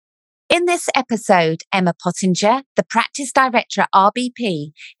In this episode, Emma Pottinger, the Practice Director at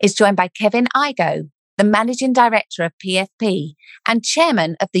RBP, is joined by Kevin Igo, the Managing Director of PFP and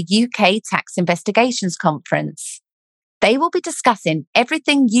Chairman of the UK Tax Investigations Conference. They will be discussing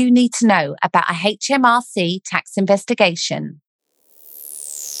everything you need to know about a HMRC tax investigation.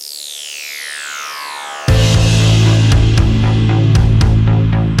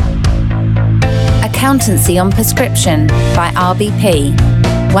 Accountancy on Prescription by RBP,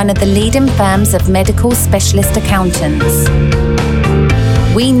 one of the leading firms of medical specialist accountants.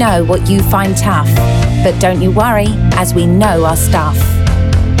 We know what you find tough, but don't you worry, as we know our stuff.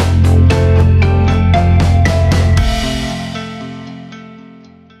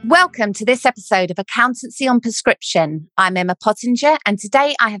 Welcome to this episode of Accountancy on Prescription. I'm Emma Pottinger, and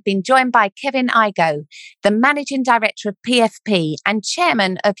today I have been joined by Kevin Igo, the Managing Director of PFP and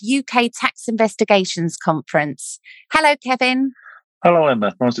Chairman of UK Tax Investigations Conference. Hello, Kevin. Hello,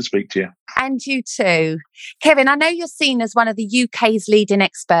 Emma. Nice to speak to you. And you too. Kevin, I know you're seen as one of the UK's leading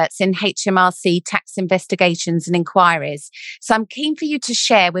experts in HMRC tax investigations and inquiries. So I'm keen for you to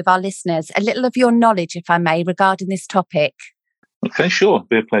share with our listeners a little of your knowledge, if I may, regarding this topic. Okay, sure.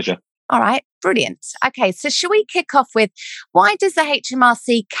 Be a pleasure. All right, brilliant. Okay, so shall we kick off with why does the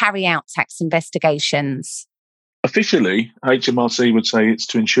HMRC carry out tax investigations? Officially, HMRC would say it's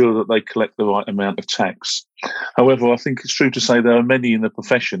to ensure that they collect the right amount of tax. However, I think it's true to say there are many in the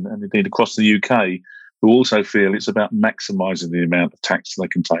profession, and indeed across the UK, who also feel it's about maximising the amount of tax they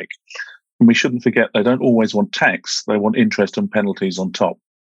can take. And we shouldn't forget they don't always want tax, they want interest and penalties on top.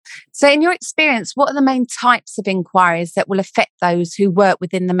 So in your experience, what are the main types of inquiries that will affect those who work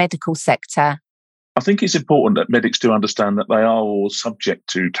within the medical sector? I think it's important that medics do understand that they are all subject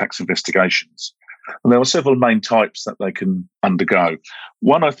to tax investigations. And there are several main types that they can undergo.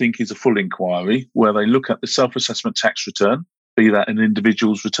 One, I think, is a full inquiry where they look at the self-assessment tax return, be that an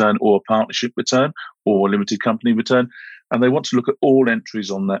individual's return or a partnership return or a limited company return, and they want to look at all entries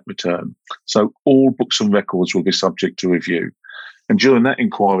on that return. So all books and records will be subject to review. And during that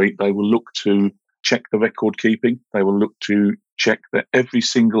inquiry, they will look to check the record keeping. They will look to check that every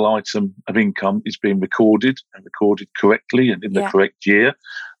single item of income is being recorded and recorded correctly and in the correct year.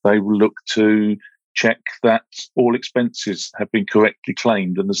 They will look to check that all expenses have been correctly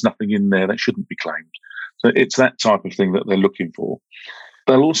claimed and there's nothing in there that shouldn't be claimed. So it's that type of thing that they're looking for.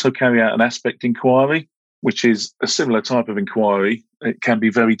 They'll also carry out an aspect inquiry, which is a similar type of inquiry. It can be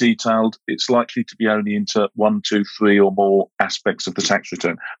very detailed. It's likely to be only into 1, 2, 3 or more aspects of the tax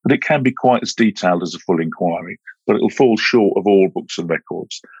return, but it can be quite as detailed as a full inquiry, but it'll fall short of all books and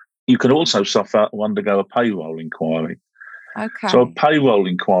records. You can also suffer or undergo a payroll inquiry. Okay. So a payroll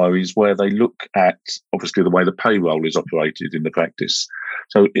inquiry is where they look at, obviously, the way the payroll is operated in the practice.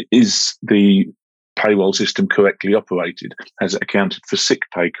 So is the payroll system correctly operated? Has it accounted for sick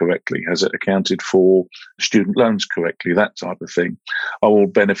pay correctly? Has it accounted for student loans correctly? That type of thing. Are all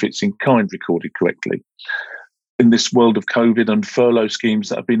benefits in kind recorded correctly? In this world of COVID and furlough schemes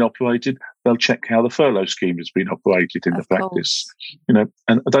that have been operated, they'll check how the furlough scheme has been operated in the practice.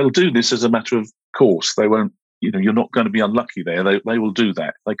 And they'll do this as a matter of course. They won't, you're not going to be unlucky there. They will do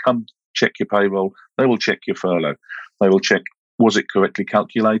that. They come check your payroll. They will check your furlough. They will check, was it correctly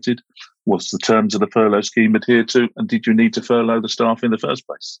calculated? Was the terms of the furlough scheme adhered to? And did you need to furlough the staff in the first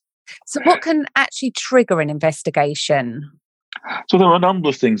place? So what can actually trigger an investigation? So there are a number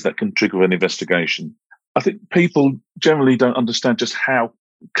of things that can trigger an investigation. I think people generally don't understand just how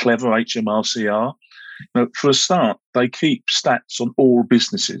clever HMRC are. For a start, they keep stats on all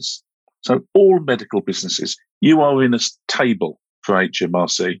businesses. So all medical businesses, you are in a table for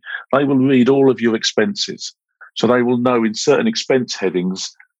HMRC. They will read all of your expenses. So they will know in certain expense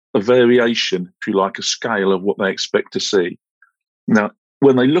headings a variation, if you like, a scale of what they expect to see. Now,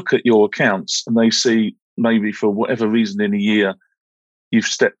 when they look at your accounts and they see maybe for whatever reason in a year you've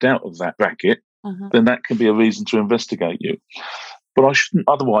stepped out of that bracket, then that can be a reason to investigate you. But I shouldn't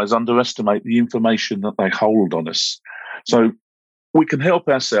otherwise underestimate the information that they hold on us. So we can help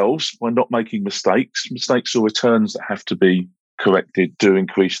ourselves by not making mistakes. Mistakes or returns that have to be corrected do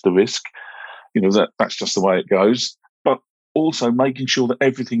increase the risk. That's just the way it goes. But also making sure that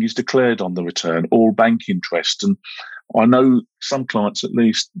everything is declared on the return, all bank interest. And I know some clients at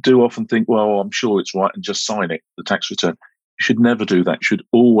least do often think, well, I'm sure it's right and just sign it, the tax return. You should never do that. You should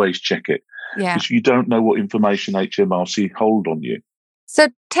always check it. Yeah. Because you don't know what information HMRC hold on you. So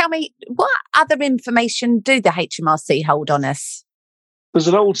tell me, what other information do the HMRC hold on us? There's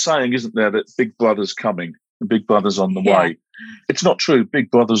an old saying, isn't there, that Big Brother's coming and Big Brother's on the way. It's not true. Big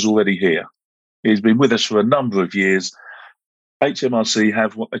Brother's already here. He's been with us for a number of years. HMRC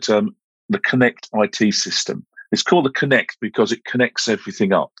have what they term the Connect IT system. It's called the Connect because it connects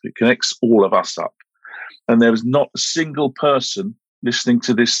everything up. It connects all of us up. And there is not a single person listening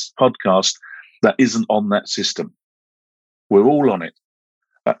to this podcast that isn't on that system. We're all on it.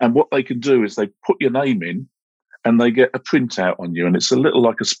 And what they can do is they put your name in and they get a printout on you. And it's a little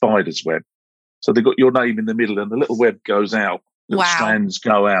like a spider's web. So they've got your name in the middle and the little web goes out. The strands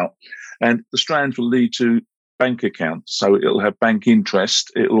go out. And the strands will lead to bank accounts. So it'll have bank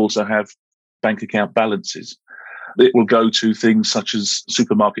interest. It'll also have bank account balances. It will go to things such as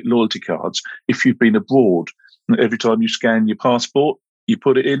supermarket loyalty cards. If you've been abroad, every time you scan your passport, you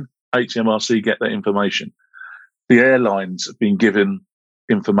put it in, HMRC get that information. The airlines have been given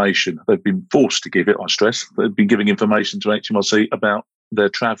information. They've been forced to give it, I stress. They've been giving information to HMRC about their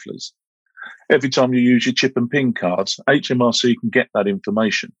travellers. Every time you use your chip and PIN cards, HMRC can get that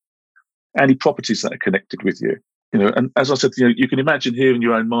information. Any properties that are connected with you. And as I said, you can imagine here in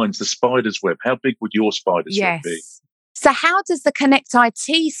your own minds the spider's web. How big would your spider's web be? So how does the Connect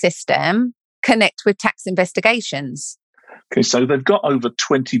IT system connect with tax investigations? Okay, so they've got over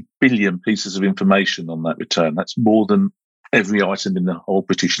 20 billion pieces of information on that return. That's more than every item in the whole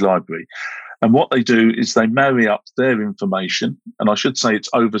British Library. And what they do is they marry up their information, and I should say it's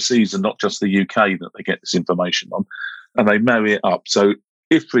overseas and not just the UK that they get this information on, and they marry it up. So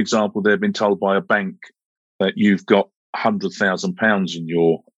if, for example, they've been told by a bank that you've got £100,000 in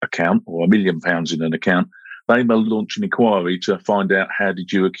your account or £1 million in an account, they may launch an inquiry to find out how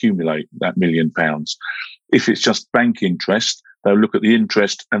did you accumulate that £1 million. If it's just bank interest, they'll look at the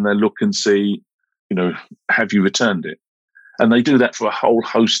interest and they'll look and see, have you returned it? And they do that for a whole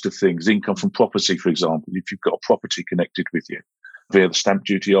host of things. Income from property, for example, if you've got a property connected with you via the stamp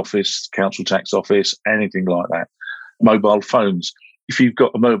duty office, council tax office, anything like that. Mobile phones. If you've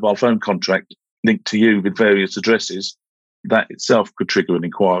got a mobile phone contract linked to you with various addresses, that itself could trigger an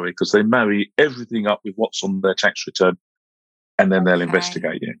inquiry because they marry everything up with what's on their tax return and then they'll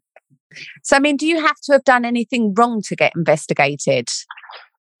investigate you. So, do you have to have done anything wrong to get investigated?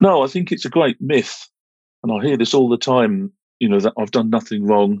 No, I think it's a great myth. And I hear this all the time, that I've done nothing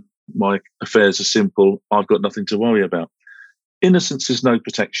wrong. My affairs are simple. I've got nothing to worry about. Innocence is no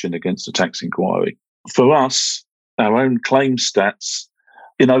protection against a tax inquiry. For us, our own claim stats,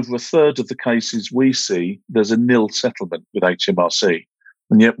 in over a third of the cases we see, there's a nil settlement with HMRC.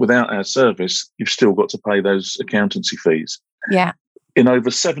 And yet without our service, you've still got to pay those accountancy fees. Yeah. In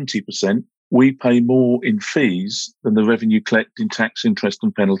over 70%, we pay more in fees than the revenue collect in tax, interest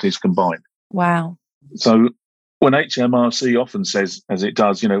and penalties combined. Wow. So when HMRC often says, as it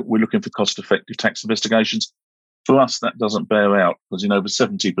does, we're looking for cost-effective tax investigations, for us that doesn't bear out because in over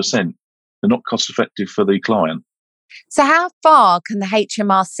 70%, they're not cost-effective for the client. So how far can the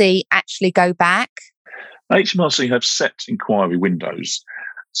HMRC actually go back? HMRC have set inquiry windows.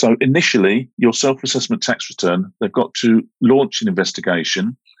 So initially, your self-assessment tax return, they've got to launch an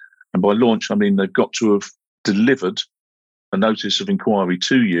investigation. And by launch, I mean they've got to have delivered a notice of inquiry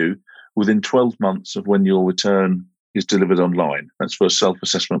to you within 12 months of when your return is delivered online. That's for a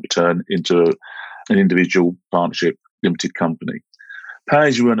self-assessment return into an individual partnership limited company. Pay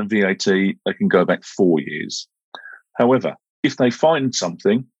as you earn and VAT, they can go back 4 years. However, if they find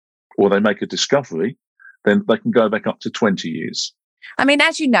something or they make a discovery, then they can go back up to 20 years.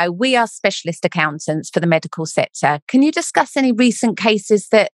 As you know, we are specialist accountants for the medical sector. Can you discuss any recent cases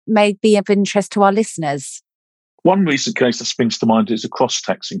that may be of interest to our listeners? One recent case that springs to mind is a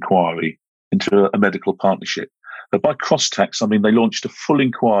cross-tax inquiry into a medical partnership. But by cross-tax, they launched a full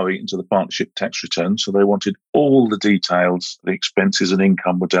inquiry into the partnership tax return. So they wanted all the details, the expenses and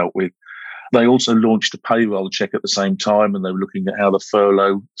income were dealt with. They also launched a payroll check at the same time, and they were looking at how the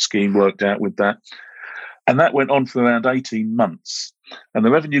furlough scheme worked out with that. And that went on for around 18 months. And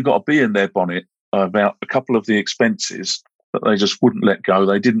the revenue got a bee in their bonnet about a couple of the expenses that they just wouldn't let go.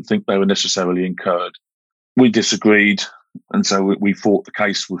 They didn't think they were necessarily incurred. We disagreed, and so we fought the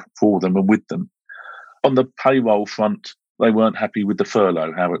case for them and with them. On the payroll front, they weren't happy with the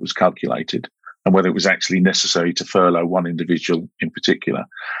furlough, how it was calculated, and whether it was actually necessary to furlough one individual in particular.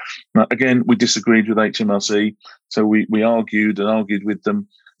 Now, again, we disagreed with HMRC, so we argued with them.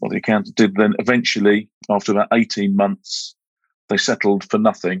 What the accountant did then, eventually, after about 18 months, they settled for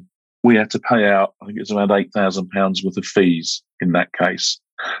nothing. We had to pay out, I think it was around £8,000 worth of fees in that case.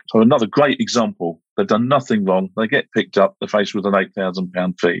 So another great example. They've done nothing wrong. They get picked up, they're faced with an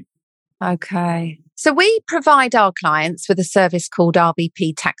 £8,000 fee. Okay. So we provide our clients with a service called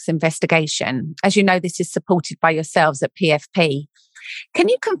RBP Tax Investigation. As you know, this is supported by yourselves at PFP. Can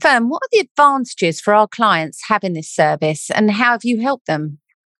you confirm what are the advantages for our clients having this service and how have you helped them?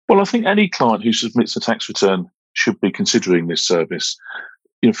 Well, I think any client who submits a tax return should be considering this service.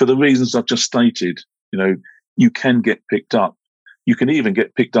 For the reasons I've just stated, you can get picked up. You can even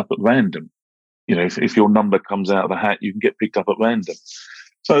get picked up at random. If your number comes out of the hat, you can get picked up at random.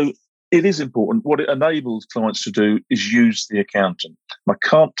 So it is important. What it enables clients to do is use the accountant. I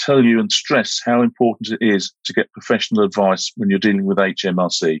can't tell you and stress how important it is to get professional advice when you're dealing with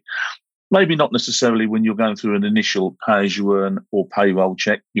HMRC. Maybe not necessarily when you're going through an initial pay-as-you-earn or payroll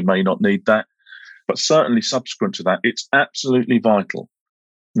check. You may not need that. But certainly subsequent to that, it's absolutely vital.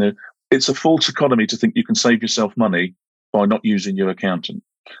 It's a false economy to think you can save yourself money by not using your accountant.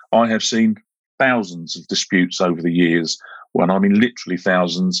 I have seen thousands of disputes over the years, I mean literally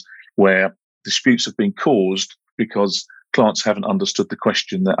thousands, where disputes have been caused because clients haven't understood the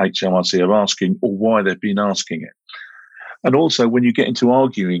question that HMRC are asking or why they've been asking it. And also when you get into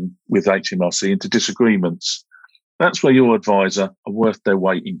arguing with HMRC, into disagreements, that's where your advisor are worth their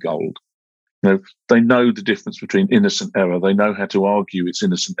weight in gold. They know the difference between innocent error. They know how to argue it's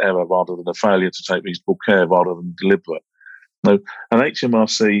innocent error rather than a failure to take reasonable care rather than deliberate. And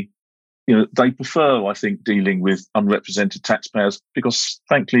HMRC, they prefer, I think, dealing with unrepresented taxpayers because,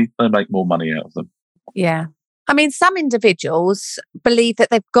 frankly, they make more money out of them. Yeah. I mean, some individuals believe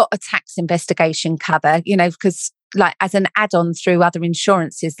that they've got a tax investigation cover, because like as an add-on through other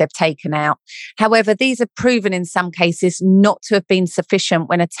insurances they've taken out. However, these are proven in some cases not to have been sufficient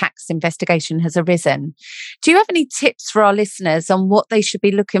when a tax investigation has arisen. Do you have any tips for our listeners on what they should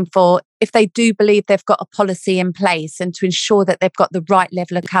be looking for if they do believe they've got a policy in place and to ensure that they've got the right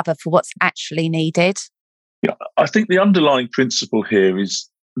level of cover for what's actually needed? Yeah, I think the underlying principle here is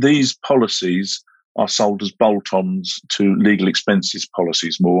these policies are sold as bolt-ons to legal expenses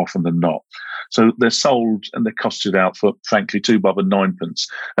policies more often than not. So they're sold and they're costed out for, frankly, 2 bob and 9 pence.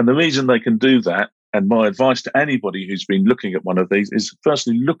 And the reason they can do that, and my advice to anybody who's been looking at one of these, is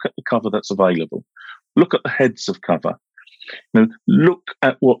firstly, look at the cover that's available. Look at the heads of cover. Look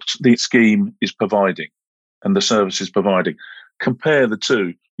at what the scheme is providing and the service is providing. Compare the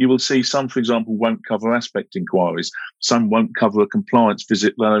two. You will see some, for example, won't cover aspect inquiries. Some won't cover a compliance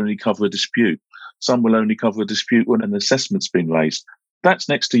visit. They'll only cover a dispute. Some will only cover a dispute when an assessment's been raised. That's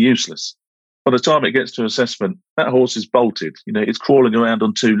next to useless. By the time it gets to assessment, that horse is bolted. It's crawling around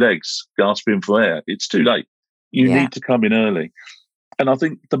on 2 legs, gasping for air. It's too late. You need to come in early. And I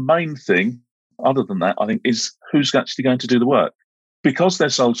think the main thing, other than that, I think, is who's actually going to do the work. Because they're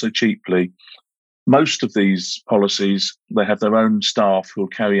sold so cheaply, most of these policies, they have their own staff who will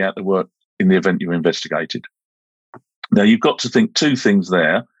carry out the work in the event you're investigated. Now, you've got to think 2 things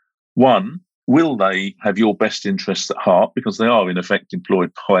there. One, will they have your best interests at heart? Because they are, in effect,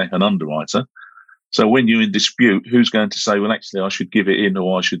 employed by an underwriter. So when you're in dispute, who's going to say, well, actually, I should give it in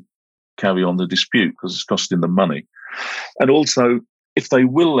or I should carry on the dispute because it's costing them money? And also, if they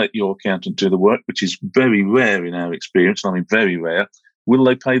will let your accountant do the work, which is very rare in our experience, I mean very rare, will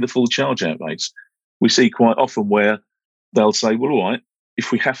they pay the full charge-out rates? We see quite often where they'll say, well, all right,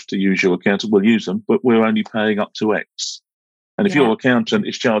 if we have to use your accountant, we'll use them, but we're only paying up to X. And if your accountant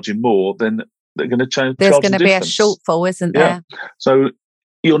is charging more, then they're going to charge the difference. There's going to be a shortfall, isn't there? So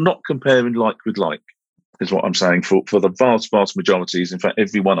you're not comparing like with like, is what I'm saying. For the vast, vast majorities, in fact,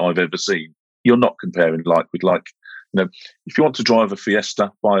 everyone I've ever seen, you're not comparing like with like. If you want to drive a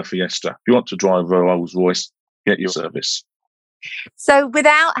Fiesta, buy a Fiesta. If you want to drive a Rolls Royce, get your service. So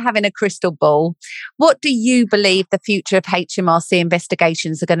without having a crystal ball, what do you believe the future of HMRC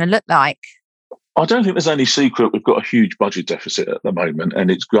investigations are going to look like? I don't think there's any secret. We've got a huge budget deficit at the moment, and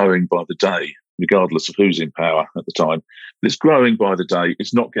it's growing by the day, regardless of who's in power at the time. It's growing by the day.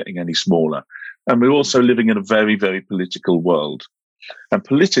 It's not getting any smaller. And we're also living in a very, very political world. And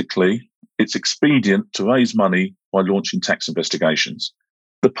politically, it's expedient to raise money by launching tax investigations.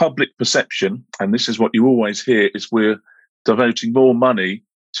 The public perception, and this is what you always hear, is we're devoting more money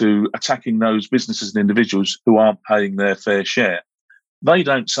to attacking those businesses and individuals who aren't paying their fair share. They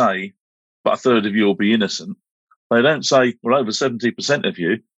don't say, but a third of you will be innocent. They don't say, well, over 70% of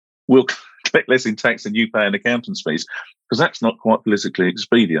you will collect less in tax than you pay in accountant's fees, because that's not quite politically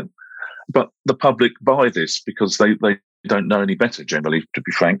expedient. But the public buy this because they don't know any better, generally, to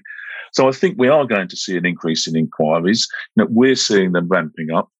be frank. So I think we are going to see an increase in inquiries. We're seeing them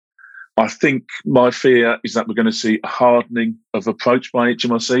ramping up. I think my fear is that we're going to see a hardening of approach by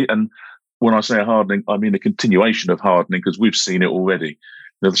HMRC. And when I say a hardening, I mean a continuation of hardening, because we've seen it already.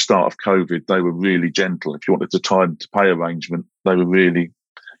 At the start of COVID, they were really gentle. If you wanted a time to pay arrangement, they were really,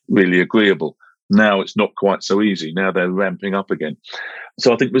 really agreeable. Now it's not quite so easy. Now they're ramping up again.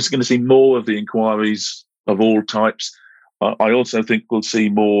 So I think we're going to see more of the inquiries of all types. I also think we'll see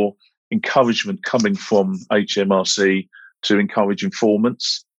more encouragement coming from HMRC to encourage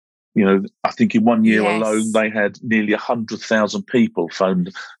informants. I think in 1 year alone, they had nearly 100,000 people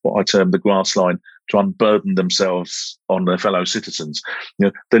phoned what I term the grass line to unburden themselves on their fellow citizens.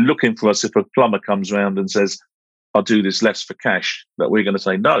 They're looking for us if a plumber comes around and says, I'll do this less for cash, that we're going to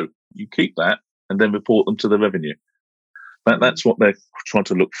say, no, you keep that and then report them to the revenue. That's what they're trying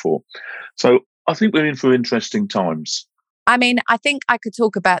to look for. So I think we're in for interesting times. I mean, I think I could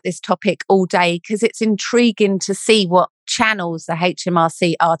talk about this topic all day because it's intriguing to see what channels the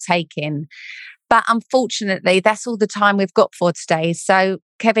HMRC are taking. But unfortunately, that's all the time we've got for today. So,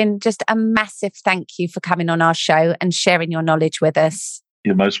 Kevin, just a massive thank you for coming on our show and sharing your knowledge with us.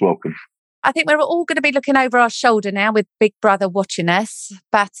 You're most welcome. I think we're all going to be looking over our shoulder now with Big Brother watching us.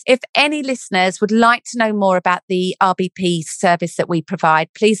 But if any listeners would like to know more about the RBP service that we provide,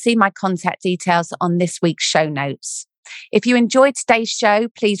 please see my contact details on this week's show notes. If you enjoyed today's show,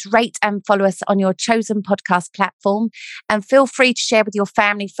 please rate and follow us on your chosen podcast platform and feel free to share with your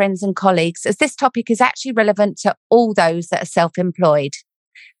family, friends and colleagues as this topic is actually relevant to all those that are self-employed.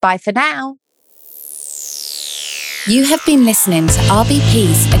 Bye for now. You have been listening to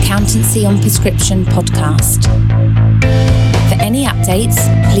RBP's Accountancy on Prescription podcast. For any updates,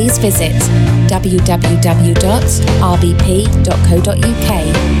 please visit www.rbp.co.uk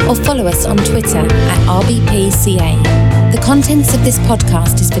or follow us on Twitter at RBPCA. The contents of this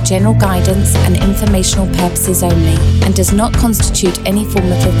podcast is for general guidance and informational purposes only and does not constitute any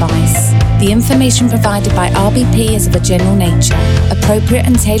form of advice. The information provided by RBP is of a general nature. Appropriate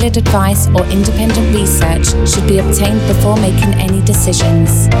and tailored advice or independent research should be obtained before making any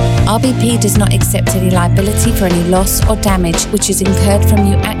decisions. RBP does not accept any liability for any loss or damage which is incurred from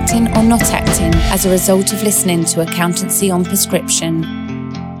you acting or not acting as a result of listening to Accountancy on Prescription.